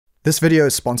This video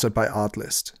is sponsored by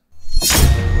Artlist.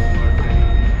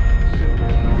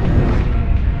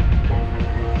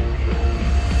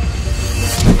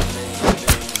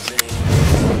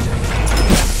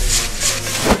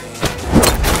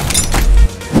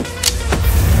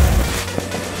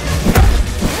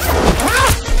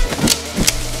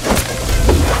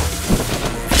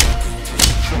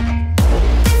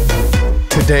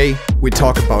 Today we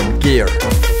talk about gear.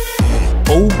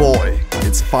 Oh boy,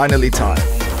 it's finally time.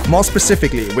 More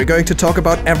specifically, we're going to talk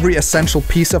about every essential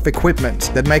piece of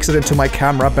equipment that makes it into my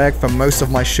camera bag for most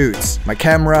of my shoots. My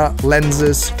camera,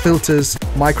 lenses, filters,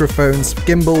 microphones,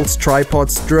 gimbals,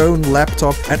 tripods, drone,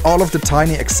 laptop, and all of the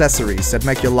tiny accessories that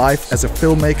make your life as a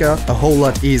filmmaker a whole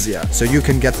lot easier, so you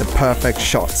can get the perfect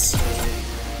shots.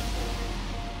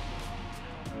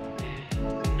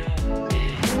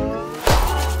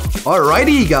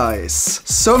 Alrighty guys,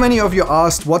 so many of you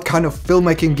asked what kind of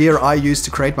filmmaking gear I use to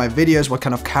create my videos, what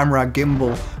kind of camera,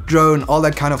 gimbal, drone, all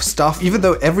that kind of stuff. Even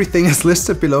though everything is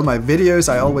listed below my videos,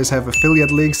 I always have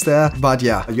affiliate links there. But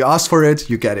yeah, you ask for it,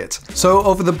 you get it. So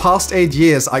over the past 8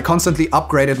 years, I constantly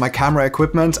upgraded my camera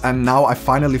equipment, and now I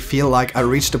finally feel like I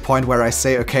reached a point where I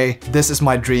say, okay, this is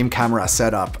my dream camera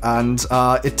setup. And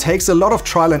it takes a lot of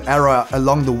trial and error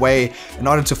along the way in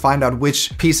order to find out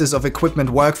which pieces of equipment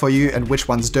work for you and which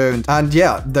ones don't. And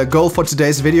yeah, the goal for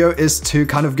today's video is to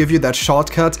kind of give you that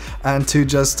shortcut and to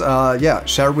just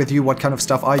share with you what kind of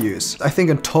stuff I use. I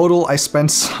think in total I spent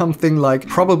something like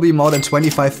probably more than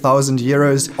 25,000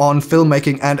 euros on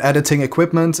filmmaking and editing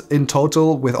equipment in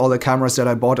total, with all the cameras that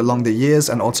I bought along the years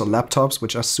and also laptops,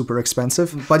 which are super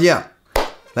expensive. But yeah,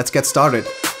 let's get started.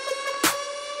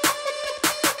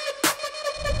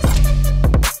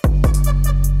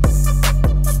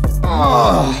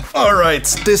 Alright,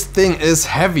 this thing is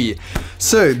heavy.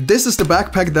 So this is the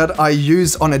backpack that I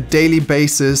use on a daily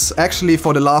basis. Actually,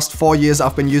 for the last 4 years,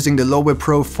 I've been using the Lowe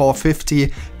Pro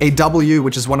 450 AW,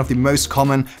 which is one of the most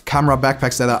common camera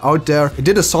backpacks that are out there. It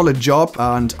did a solid job,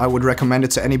 and I would recommend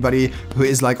it to anybody who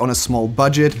is like on a small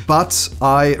budget. But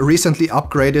I recently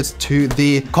upgraded to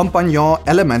the Compagnon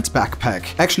Element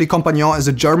backpack. Actually, Compagnon is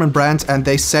a German brand, and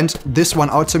they sent this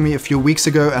one out to me a few weeks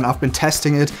ago, and I've been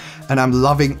testing it, and I'm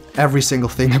loving every single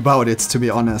thing about it, to be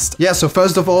honest. Yeah, so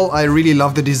first of all, I really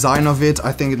love the design of it.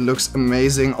 I think it looks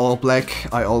amazing, all black.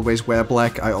 I always wear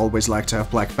black. I always like to have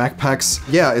black backpacks.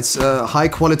 Yeah, it's a high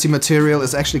quality material.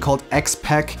 It's actually called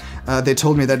X-Pack. They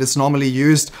told me that it's normally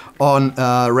used on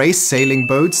race sailing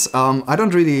boats. I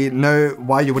don't really know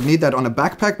why you would need that on a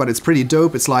backpack, but it's pretty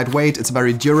dope. It's lightweight, it's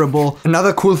very durable.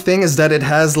 Another cool thing is that it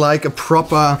has like a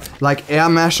proper like air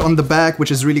mesh on the back,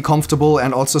 which is really comfortable,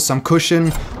 and also some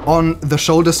cushion on the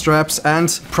shoulder straps.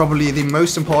 And probably the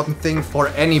most important thing for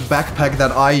any backpack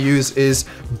that I use is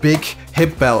big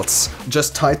hip belts.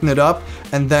 Just tighten it up,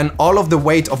 and then all of the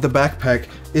weight of the backpack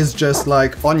is just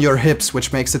like on your hips,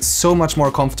 which makes it so much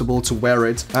more comfortable to wear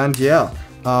it. And yeah,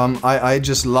 I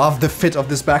just love the fit of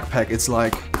this backpack. It's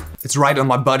like, it's right on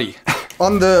my body.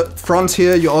 On the front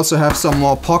here, you also have some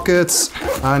more pockets,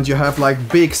 and you have like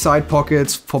big side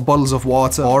pockets for bottles of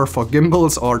water or for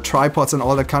gimbals or tripods and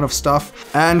all that kind of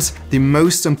stuff. And the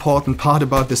most important part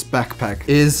about this backpack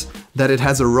is that it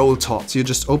has a roll top. So you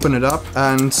just open it up,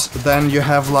 and then you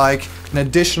have like an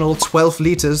additional 12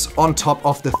 liters on top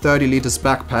of the 30 liters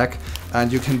backpack,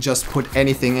 and you can just put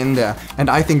anything in there. And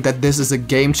I think that this is a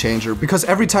game changer, because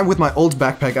every time with my old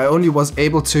backpack, I only was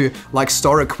able to like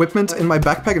store equipment in my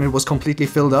backpack and it was completely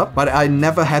filled up, but I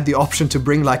never had the option to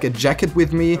bring like a jacket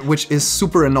with me, which is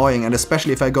super annoying. And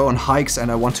especially if I go on hikes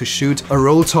and I want to shoot, a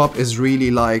roll top is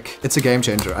really like, it's a game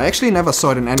changer. I actually never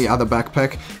saw it in any other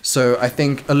backpack, so I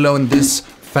think alone this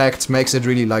fact makes it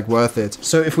really like worth it.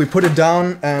 So if we put it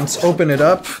down and open it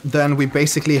up, then we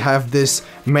basically have this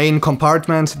main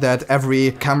compartment that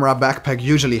every camera backpack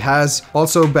usually has.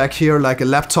 Also back here like a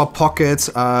laptop pocket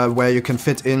where you can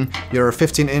fit in your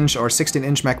 15-inch or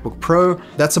 16-inch MacBook Pro.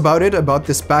 That's about it about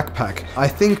this backpack. I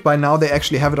think by now they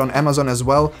actually have it on Amazon as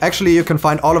well. Actually, you can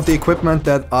find all of the equipment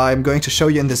that I'm going to show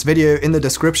you in this video in the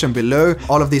description below.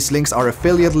 All of these links are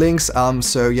affiliate links.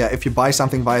 So yeah, if you buy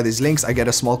something via these links, I get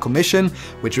a small commission,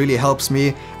 which really helps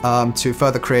me to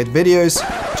further create videos.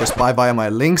 Just buy via my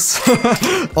links.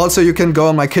 Also, you can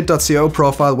go on my kit.co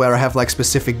profile, where I have like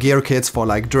specific gear kits for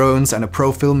like drones and a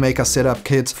pro filmmaker setup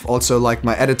kit. Also like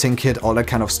my editing kit, all that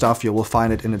kind of stuff. You will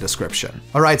find it in the description.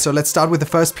 All right, so let's start with the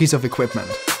first piece of equipment.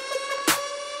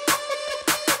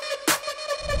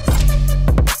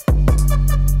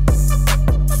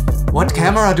 What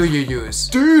camera do you use?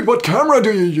 Dude, what camera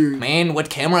do you use? Man, what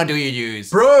camera do you use?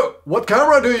 Bro, what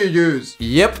camera do you use?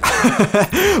 Yep.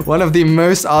 One of the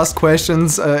most asked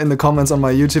questions in the comments on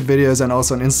my YouTube videos and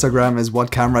also on Instagram is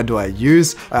what camera do I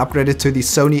use? I upgraded to the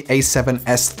Sony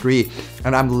a7S III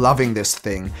and I'm loving this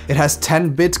thing. It has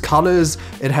 10-bit colors,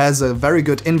 it has a very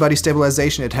good in-body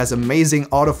stabilization, it has amazing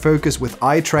autofocus with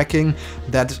eye tracking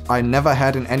that I never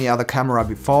had in any other camera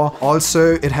before.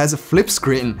 Also, it has a flip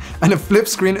screen, and a flip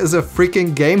screen is a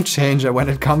freaking game changer when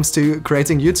it comes to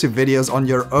creating YouTube videos on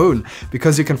your own,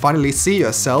 because you can finally see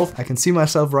yourself. I can see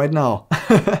myself right now.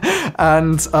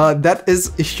 And that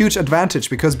is a huge advantage,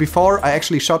 because before I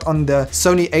actually shot on the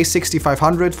Sony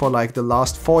a6500 for like the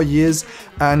last 4 years,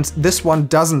 and this one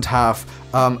doesn't have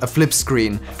a flip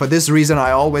screen. For this reason,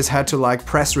 I always had to like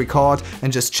press record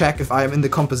and just check if I am in the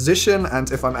composition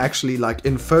and if I'm actually like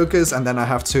in focus, and then I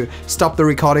have to stop the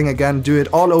recording again, do it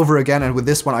all over again, and with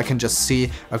this one I can just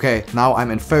see, okay, now I'm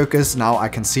in focus, now I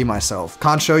can see myself.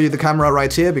 Can't show you the camera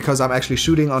right here because I'm actually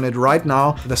shooting on it right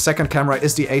now. The second camera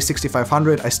is the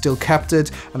a6500, I still kept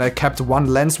it and I kept one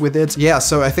lens with it. Yeah,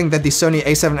 so I think that the Sony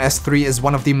a7S III is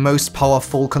one of the most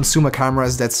powerful consumer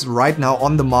cameras that's right now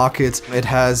on the market. It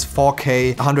has 4K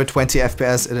 120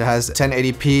 FPS, it has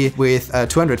 1080p with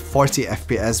 240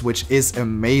 FPS, which is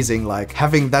amazing. Like,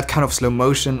 having that kind of slow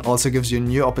motion also gives you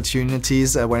new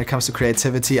opportunities when it comes to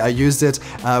creativity. I used it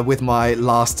with my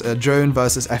last drone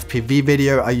versus FPV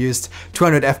video. I used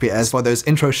 200 FPS for those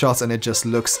intro shots and it just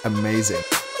looks amazing.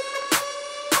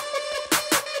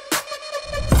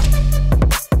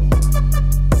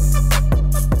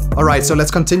 Alright, so let's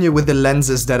continue with the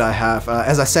lenses that I have.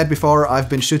 As I said before, I've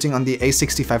been shooting on the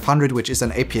a6500, which is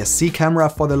an APS-C camera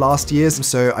for the last years.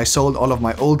 So I sold all of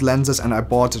my old lenses and I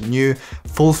bought new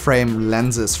full-frame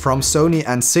lenses from Sony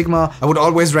and Sigma. I would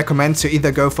always recommend to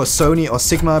either go for Sony or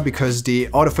Sigma because the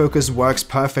autofocus works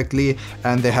perfectly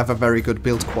and they have a very good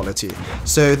build quality.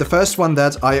 So the first one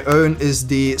that I own is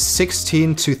the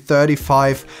 16 to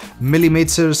 35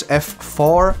 millimeters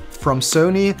f4 from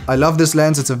Sony. I love this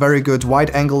lens. It's a very good wide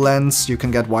angle lens. You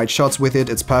can get wide shots with it.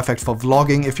 It's perfect for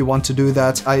vlogging if you want to do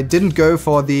that. I didn't go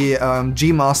for the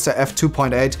G Master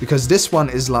f2.8 because this one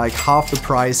is like half the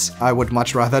price. I would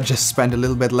much rather just spend a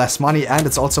little bit less money, and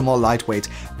it's also more lightweight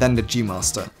than the G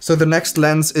Master. So the next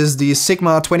lens is the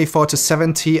Sigma 24 to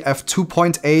 70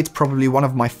 f2.8, probably one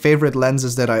of my favorite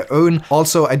lenses that I own.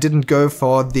 Also, I didn't go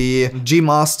for the G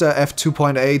Master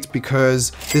f2.8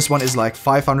 because this one is like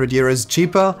 500 euros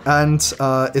cheaper. And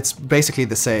it's basically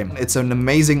the same. It's an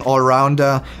amazing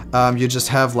all-rounder. You just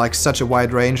have like such a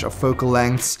wide range of focal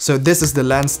lengths. So this is the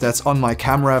lens that's on my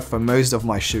camera for most of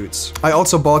my shoots. I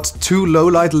also bought two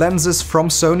low-light lenses from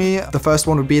Sony. The first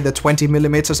one would be the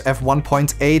 20mm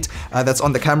f1.8. That's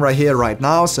on the camera here right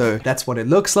now. So that's what it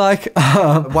looks like.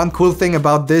 One cool thing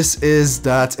about this is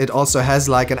that it also has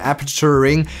like an aperture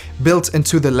ring built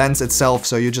into the lens itself.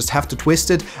 So you just have to twist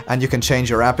it and you can change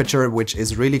your aperture, which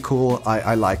is really cool.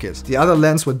 I like it. The other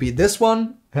lens would be this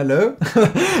one. Hello.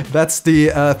 That's the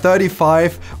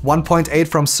 35 1.8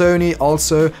 from Sony.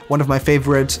 Also, one of my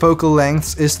favorite focal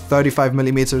lengths is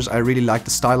 35mm. I really like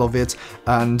the style of it,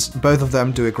 and both of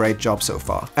them do a great job so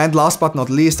far. And last but not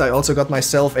least, I also got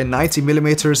myself a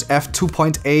 90mm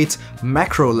f2.8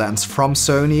 macro lens from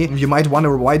Sony. You might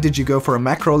wonder, why did you go for a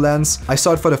macro lens? I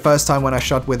saw it for the first time when I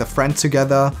shot with a friend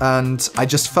together, and I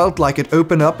just felt like it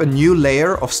opened up a new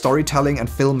layer of storytelling and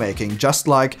filmmaking. Just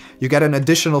like you get an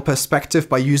additional perspective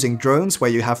by using drones, where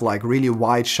you have like really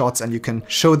wide shots and you can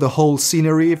show the whole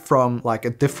scenery from like a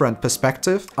different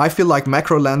perspective. I feel like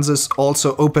macro lenses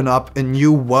also open up a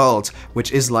new world,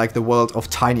 which is like the world of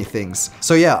tiny things.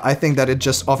 So yeah, I think that it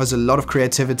just offers a lot of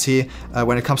creativity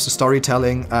when it comes to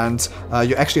storytelling, and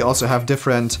you actually also have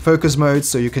different focus modes,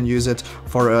 so you can use it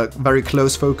for a very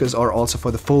close focus or also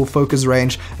for the full focus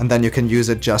range, and then you can use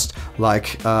it just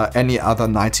like any other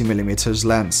 90mm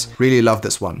lens. Really love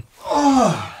this one.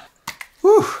 Oh.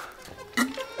 Whew.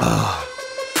 Oh.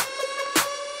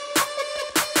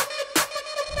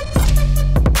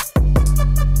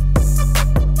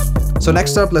 So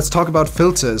next up, let's talk about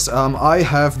filters. I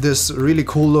have this really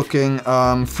cool looking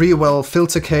Freewell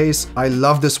filter case. I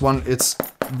love this one. It's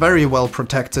very well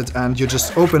protected, and you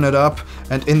just open it up,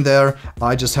 and in there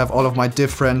I just have all of my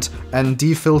different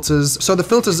ND filters. So the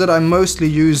filters that I mostly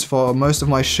use for most of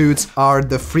my shoots are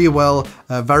the Freewell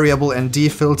variable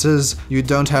ND filters. You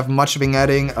don't have much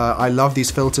vignetting. I love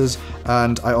these filters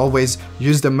and I always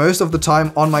use them most of the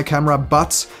time on my camera,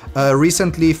 but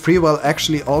recently Freewell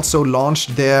actually also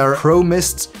launched their Pro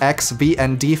Mist X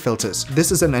VND filters.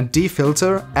 This is an ND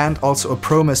filter and also a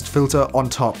Pro Mist filter on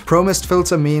top. Pro Mist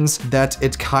filter means that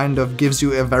it kind of gives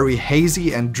you a very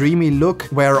hazy and dreamy look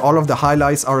where all of the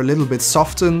highlights are a little bit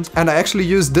softened. And I actually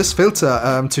used this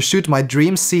filter to shoot my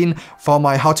dream scene for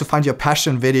my How to Find Your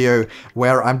Passion video,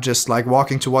 where I'm just like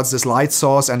walking towards this light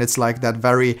source and it's like that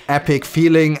very epic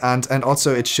feeling, and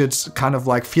also it should kind of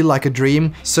like feel like a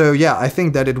dream. So yeah, I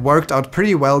think that it worked out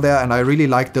pretty well there and I really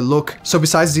like the look. So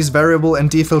besides these variable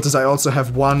ND filters, I also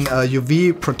have one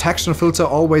UV protection filter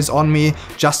always on me,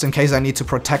 just in case I need to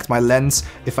protect my lens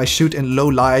if I shoot in low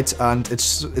light and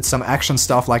it's some action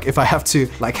stuff, like if I have to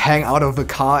like hang out of a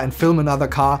car and film another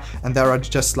car and there are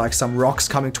just like some rocks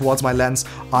coming towards my lens.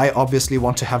 I obviously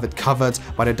want to have it covered,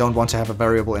 but I don't want to have a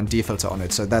variable ND filter on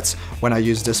it. So that's when I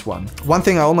use this one. One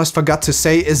thing I almost forgot to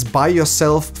say is buy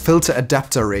yourself filter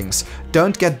adapter rings.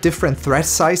 Don't get different thread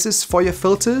sizes for your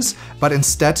filters, but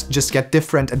instead just get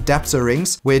different adapter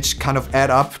rings, which kind of add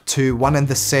up to one and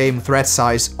the same thread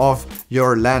size of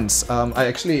your lens. I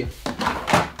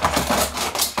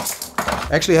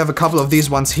actually have a couple of these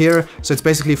ones here. So it's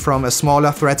basically from a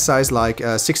smaller thread size like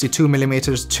 62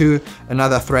 millimeters to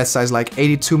another thread size like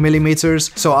 82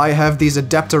 millimeters. So I have these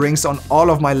adapter rings on all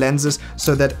of my lenses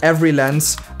so that every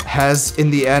lens has in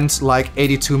the end like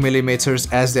 82 millimeters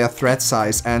as their thread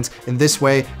size. And in this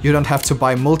way, you don't have to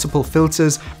buy multiple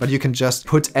filters, but you can just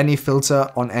put any filter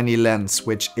on any lens,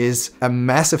 which is a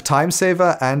massive time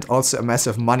saver and also a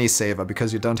massive money saver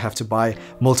because you don't have to buy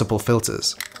multiple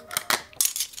filters.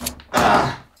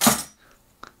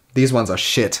 These ones are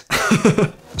shit.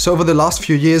 So over the last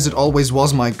few years, it always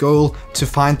was my goal to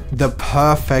find the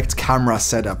perfect camera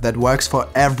setup that works for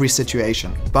every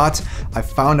situation. But I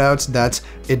found out that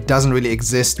it doesn't really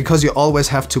exist because you always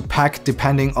have to pack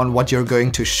depending on what you're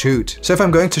going to shoot. So if I'm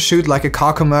going to shoot like a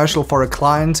car commercial for a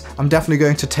client, I'm definitely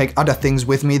going to take other things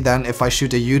with me than if I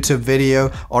shoot a YouTube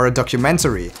video or a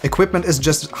documentary. Equipment is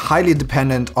just highly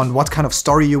dependent on what kind of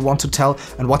story you want to tell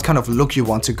and what kind of look you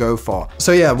want to go for.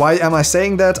 So yeah, why am I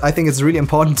saying that? I think it's really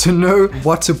important to know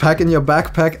what to pack in your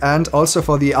backpack, and also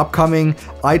for the upcoming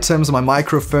items, my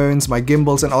microphones, my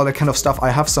gimbals and all that kind of stuff,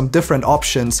 I have some different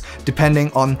options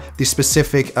depending on the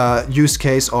specific use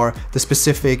case or the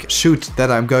specific shoot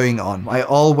that I'm going on. I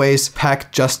always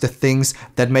pack just the things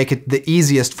that make it the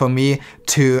easiest for me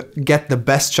to get the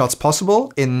best shots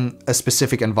possible in a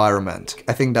specific environment.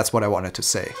 I think that's what I wanted to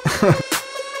say.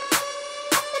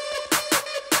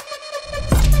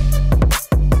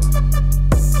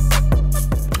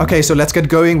 Okay, so let's get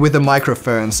going with the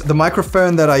microphones. The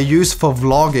microphone that I use for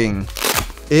vlogging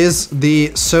is the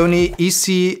Sony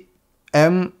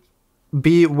ECM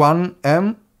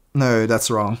B1M. No,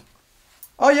 that's wrong.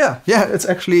 Oh yeah, it's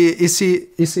actually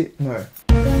no.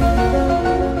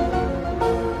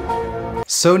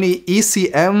 Sony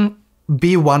ECM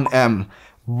B1M.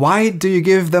 Why do you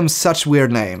give them such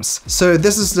weird names? So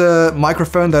this is the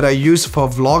microphone that I use for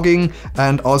vlogging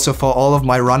and also for all of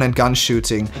my run and gun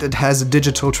shooting. It has a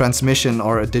digital transmission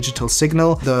or a digital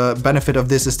signal. The benefit of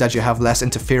this is that you have less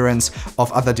interference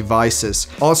of other devices.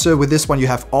 Also with this one you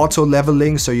have auto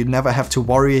leveling, so you never have to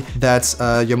worry that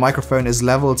your microphone is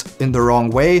leveled in the wrong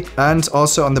way. And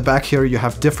also on the back here you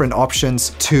have different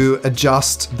options to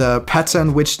adjust the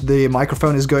pattern which the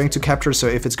microphone is going to capture. So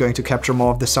if it's going to capture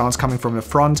more of the sounds coming from the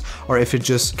front, or if it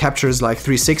just captures like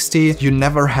 360, you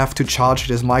never have to charge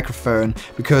this microphone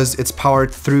because it's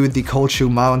powered through the cold shoe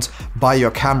mount by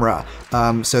your camera.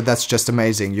 So that's just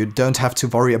amazing. You don't have to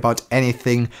worry about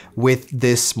anything with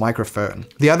this microphone.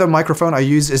 The other microphone I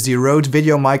use is the Rode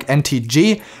VideoMic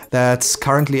NTG that's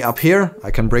currently up here. I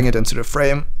can bring it into the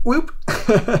frame. Whoop!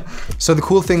 So the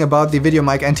cool thing about the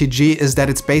VideoMic NTG is that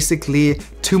it's basically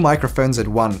two microphones at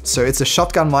one. So it's a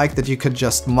shotgun mic that you could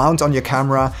just mount on your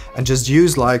camera and just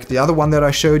use like the other one that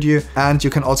I showed you. And you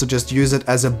can also just use it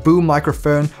as a boom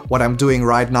microphone, what I'm doing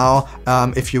right now,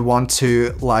 if you want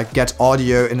to like get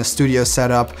audio in a studio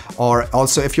setup, or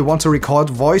also if you want to record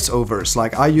voiceovers.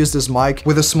 Like I use this mic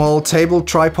with a small table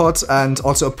tripod and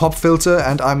also a pop filter,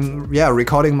 and I'm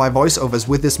recording my voiceovers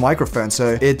with this microphone.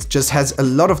 So it just has a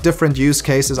lot of different use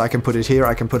cases. I can put it here,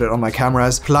 I can put it on my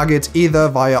cameras, plug it either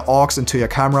via aux into your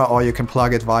camera, or you can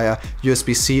plug it via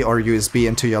USB-C or USB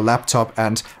into your laptop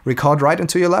and record right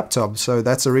into your laptop. So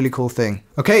that's a really cool thing.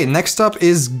 Okay, next up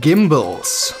is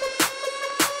gimbals.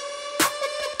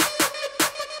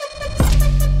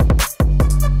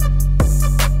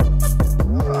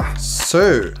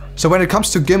 So when it comes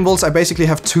to gimbals, I basically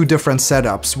have two different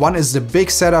setups. One is the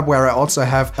big setup where I also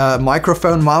have a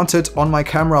microphone mounted on my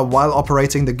camera while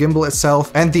operating the gimbal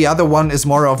itself. And the other one is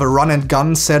more of a run and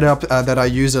gun setup that I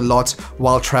use a lot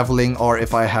while traveling or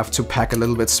if I have to pack a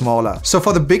little bit smaller. So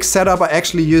for the big setup, I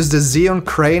actually use the Xeon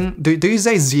crane. Do you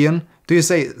say Xeon? Do you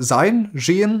say Xeon?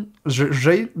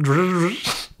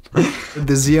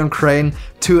 The Xeon Crane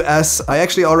 2S. I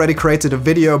actually already created a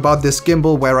video about this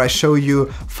gimbal where I show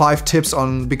you 5 tips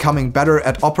on becoming better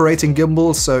at operating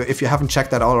gimbals. So if you haven't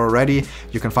checked that out already,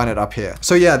 you can find it up here.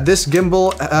 So yeah, this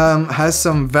gimbal has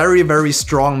some very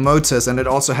strong motors, and it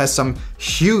also has some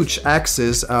huge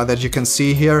axes that you can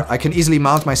see here. I can easily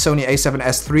mount my Sony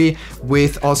a7S III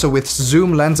with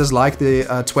zoom lenses like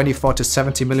the 24 to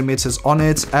 70 millimeters on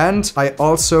it, and I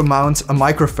also mount a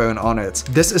microphone on it.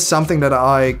 This is something that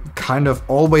I kind of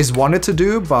always wanted to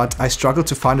do, but I struggled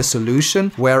to find a solution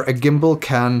where a gimbal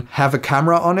can have a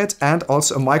camera on it and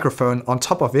also a microphone on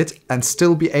top of it and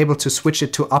still be able to switch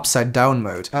it to upside down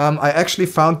mode. I actually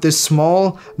found this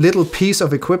small little piece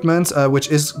of equipment which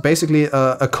is basically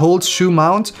a cold shoe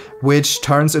mount, which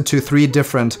turns into 3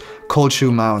 different cold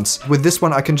shoe mounts. With this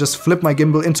one I can just flip my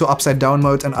gimbal into upside down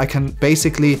mode, and I can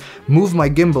basically move my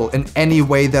gimbal in any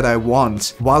way that I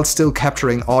want while still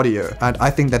capturing audio. And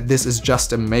I think that this is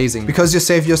just amazing because you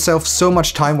save yourself so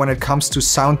much time when it comes to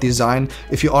sound design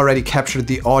if you already captured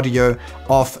the audio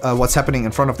of what's happening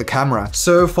in front of the camera.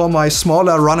 So for my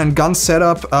smaller run and gun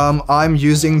setup, I'm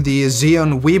using the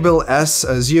Xeon weebill-s.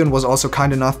 Xeon was also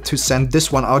kind enough to send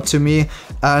this one out to me,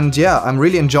 and yeah, I'm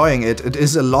really enjoying it. It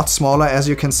is a lot smaller, as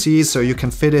you can see, so you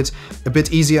can fit it a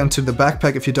bit easier into the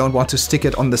backpack if you don't want to stick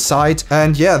it on the side.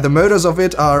 And yeah, the motors of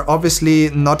it are obviously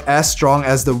not as strong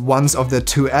as the ones of the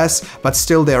 2S, but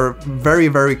still they're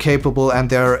very capable, and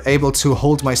they're able to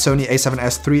hold my Sony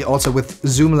a7S III also with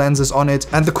zoom lenses on it.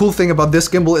 And the cool thing about this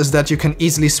gimbal is that you can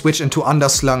easily switch into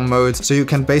underslung mode. So you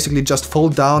can basically just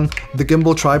fold down the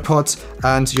gimbal tripod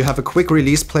and you have a quick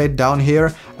release plate down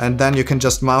here, and then you can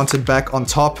just mount it back on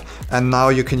top, and now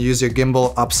you can use your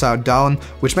gimbal upside down,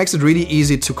 which makes it really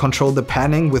easy to control the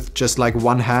panning with just like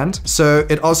one hand. So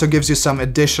it also gives you some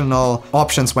additional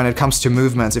options when it comes to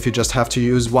movements if you just have to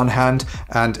use one hand,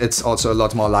 and it's also a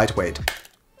lot more lightweight.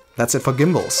 That's it for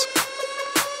gimbals.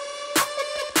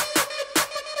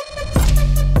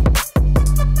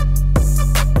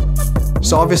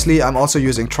 So obviously I'm also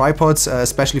using tripods,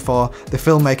 especially for the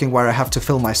filmmaking where I have to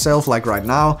film myself, like right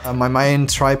now. My main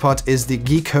tripod is the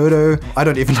Geekodo. I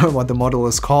don't even know what the model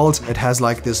is called. It has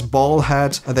like this ball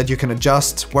head that you can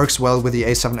adjust, works well with the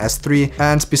a7S III.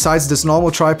 And besides this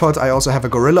normal tripod, I also have a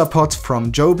GorillaPod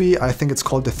from Joby. I think it's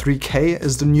called the 3K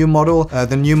is the new model.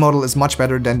 The new model is much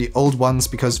better than the old ones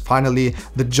because finally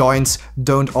the joints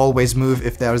don't always move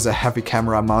if there's a heavy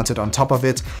camera mounted on top of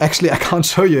it. Actually, I can't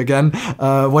show you again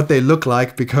what they look like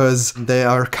because they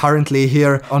are currently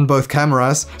here on both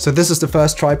cameras. So this is the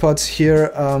first tripod here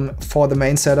for the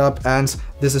main setup, and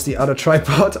this is the other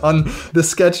tripod on the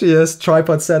sketchiest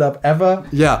tripod setup ever.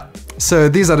 Yeah. So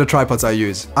these are the tripods I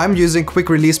use. I'm using quick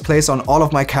release plates on all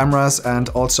of my cameras, and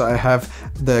also I have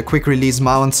the quick release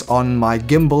mounts on my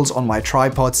gimbals, on my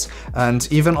tripods, and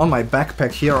even on my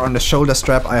backpack here on the shoulder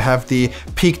strap I have the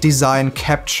Peak Design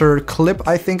capture clip,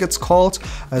 I think it's called.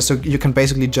 So you can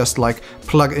basically just like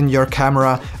plug in your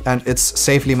camera and it's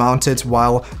safely mounted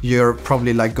while you're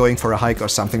probably like going for a hike or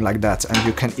something like that, and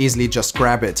you can easily just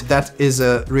grab it. That is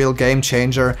a real game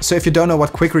changer. So if you don't know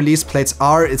what quick release plates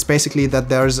are, it's basically that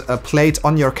there's a plate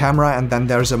on your camera and then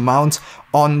there's a mount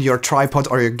on your tripod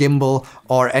or your gimbal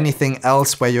or anything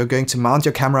else where you're going to mount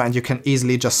your camera, and you can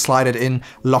easily just slide it in,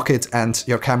 lock it, and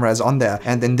your camera is on there.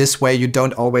 And in this way you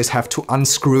don't always have to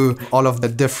unscrew all of the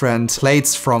different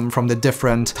plates from the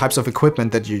different types of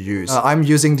equipment that you use. I'm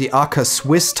using the Arca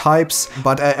Swiss types,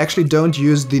 but I actually don't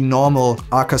use the normal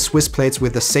Arca Swiss plates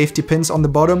with the safety pins on the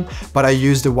bottom, but I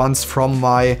use the ones from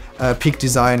my Peak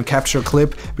Design capture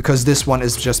clip, because this one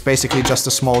is just basically just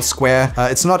a small square.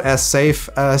 It's not as safe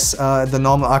as the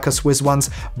normal Arca Swiss ones,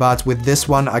 but with this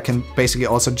one I can basically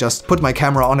also just put my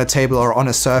camera on a table or on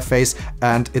a surface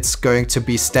and it's going to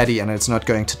be steady and it's not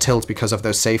going to tilt because of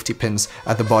those safety pins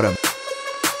at the bottom.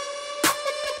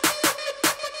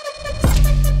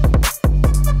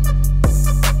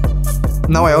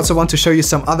 Now I also want to show you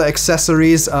some other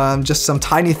accessories, just some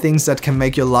tiny things that can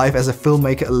make your life as a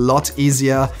filmmaker a lot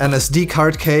easier. An SD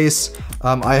card case.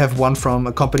 I have one from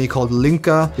a company called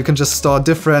Linka. You can just store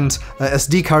different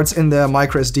SD cards in there,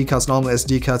 micro SD cards, normal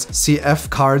SD cards, CF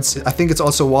cards. I think it's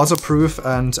also waterproof,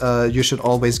 and you should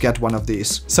always get one of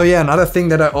these. So yeah, another thing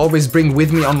that I always bring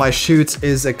with me on my shoots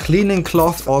is a cleaning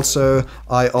cloth. Also,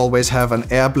 I always have an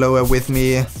air blower with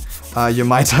me. You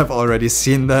might have already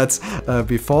seen that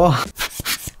before.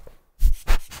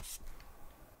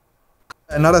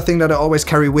 Another thing that I always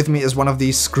carry with me is one of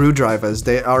these screwdrivers.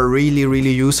 They are really,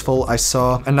 really useful. I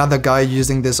saw another guy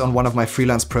using this on one of my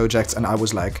freelance projects and I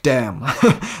was like, damn.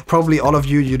 Probably all of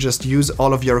you just use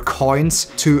all of your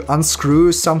coins to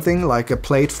unscrew something like a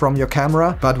plate from your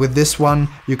camera. But with this one,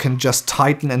 you can just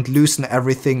tighten and loosen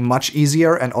everything much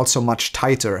easier and also much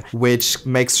tighter, which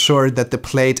makes sure that the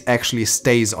plate actually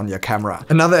stays on your camera.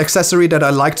 Another accessory that I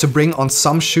like to bring on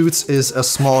some shoots is a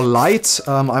small light.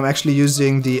 I'm actually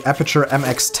using the Aperture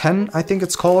MX10, I think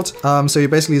it's called. So you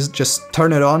basically just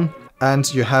turn it on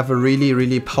and you have a really,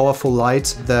 really powerful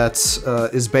light that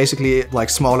is basically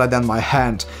like smaller than my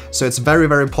hand. So it's very,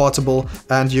 very portable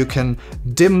and you can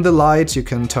dim the light, you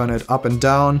can turn it up and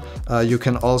down, you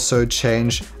can also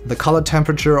change the color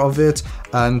temperature of it,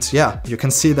 and yeah, you can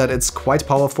see that it's quite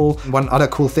powerful. One other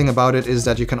cool thing about it is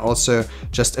that you can also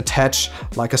just attach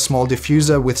like a small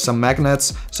diffuser with some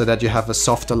magnets so that you have a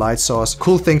softer light source.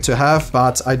 Cool thing to have,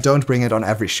 but I don't bring it on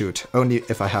every shoot, only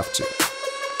if I have to.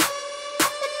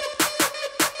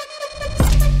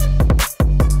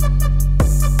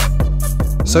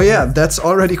 So yeah, that's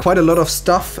already quite a lot of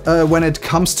stuff when it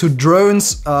comes to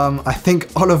drones. I think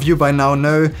all of you by now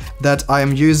know that I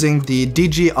am using the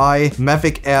DJI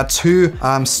Mavic Air 2.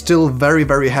 I'm still very,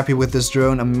 very happy with this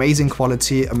drone. Amazing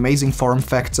quality, amazing form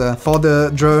factor. For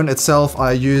the drone itself,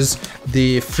 I use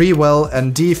the Freewell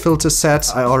ND filter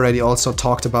set. I already also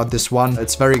talked about this one.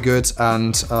 It's very good.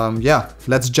 And yeah,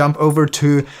 let's jump over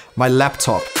to my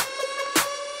laptop.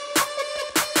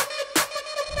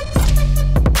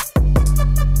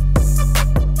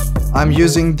 I'm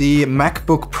using the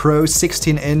MacBook Pro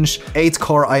 16-inch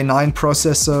 8-core i9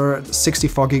 processor,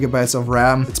 64 gigabytes of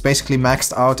RAM. It's basically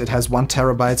maxed out. It has 1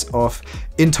 terabyte of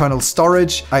internal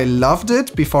storage. I loved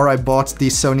it before I bought the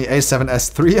Sony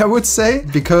a7S III, I would say,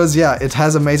 because yeah, it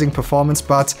has amazing performance,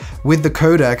 but with the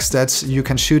codecs that you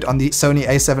can shoot on the Sony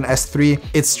a7S III,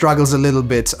 it struggles a little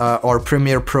bit, or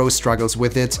Premiere Pro struggles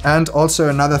with it. And also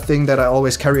another thing that I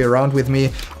always carry around with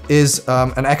me is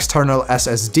an external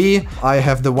SSD. I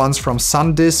have the ones from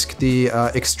SanDisk, the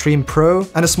Extreme Pro.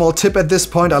 And a small tip at this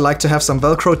point, I like to have some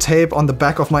Velcro tape on the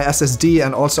back of my SSD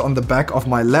and also on the back of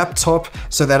my laptop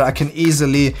so that I can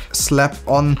easily slap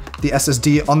on the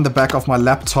SSD on the back of my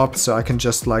laptop. So I can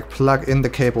just like plug in the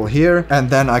cable here and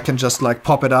then I can just like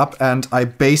pop it up and I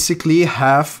basically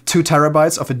have 2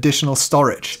 terabytes of additional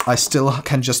storage. I still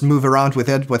can just move around with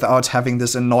it without having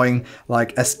this annoying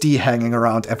like SD hanging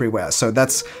around everywhere. So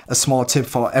that's a small tip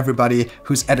for everybody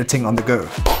who's editing on the go.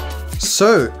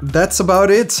 So that's about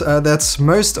it. That's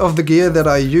most of the gear that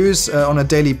I use on a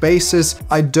daily basis.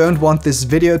 I don't want this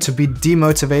video to be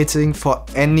demotivating for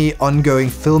any ongoing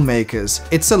filmmakers.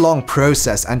 It's a long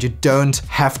process and you don't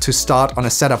have to start on a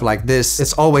setup like this.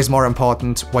 It's always more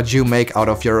important what you make out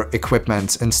of your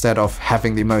equipment instead of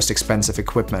having the most expensive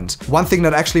equipment. One thing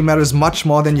that actually matters much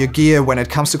more than your gear when it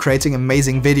comes to creating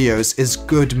amazing videos is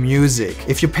good music.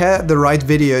 If you pair the right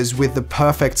videos with the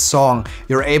perfect song,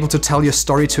 you're able to tell your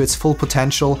story to its full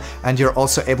potential and you're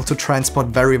also able to transport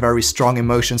very, very strong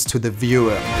emotions to the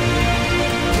viewer.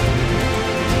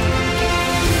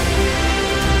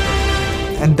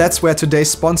 And that's where today's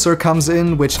sponsor comes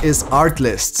in, which is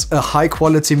Artlist, a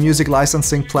high-quality music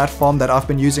licensing platform that I've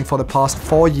been using for the past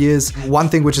 4 years. One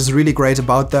thing which is really great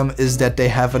about them is that they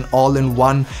have an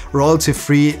all-in-one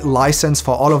royalty-free license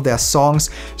for all of their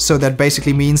songs. So that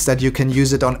basically means that you can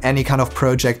use it on any kind of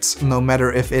projects, no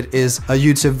matter if it is a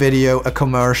YouTube video, a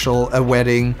commercial, a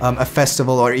wedding, a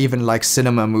festival, or even like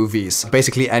cinema movies.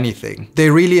 Basically anything. They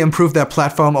really improved their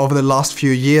platform over the last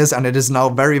few years and it is now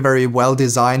very, very well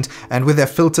designed. And with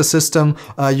their filter system,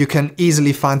 you can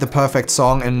easily find the perfect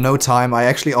song in no time. I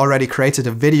actually already created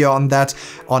a video on that,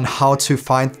 on how to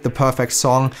find the perfect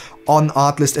song on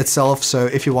Artlist itself, so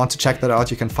if you want to check that out,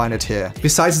 you can find it here.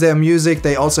 Besides their music,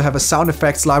 they also have a sound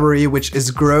effects library which is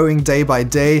growing day by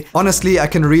day. Honestly, I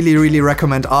can really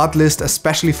recommend Artlist,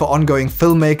 especially for ongoing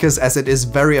filmmakers, as it is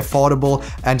very affordable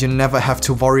and you never have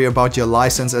to worry about your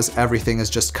license as everything is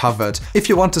just covered. If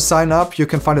you want to sign up, you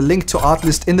can find a link to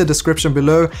Artlist in the description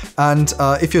below, and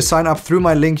if you sign up through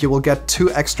my link, you will get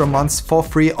 2 extra months for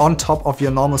free on top of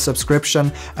your normal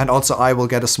subscription, and also I will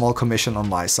get a small commission on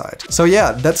my side. So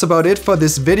yeah, that's about it for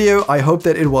this video. I hope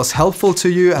that it was helpful to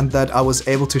you and that I was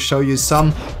able to show you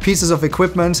some pieces of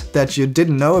equipment that you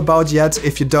didn't know about yet.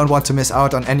 If you don't want to miss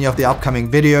out on any of the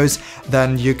upcoming videos,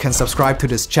 then you can subscribe to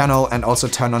this channel and also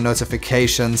turn on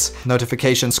notifications,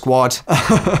 notification squad.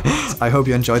 I hope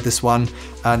you enjoyed this one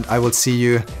and I will see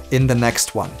you in the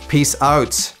next one. Peace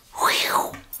out.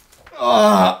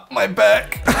 Ah, my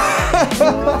back.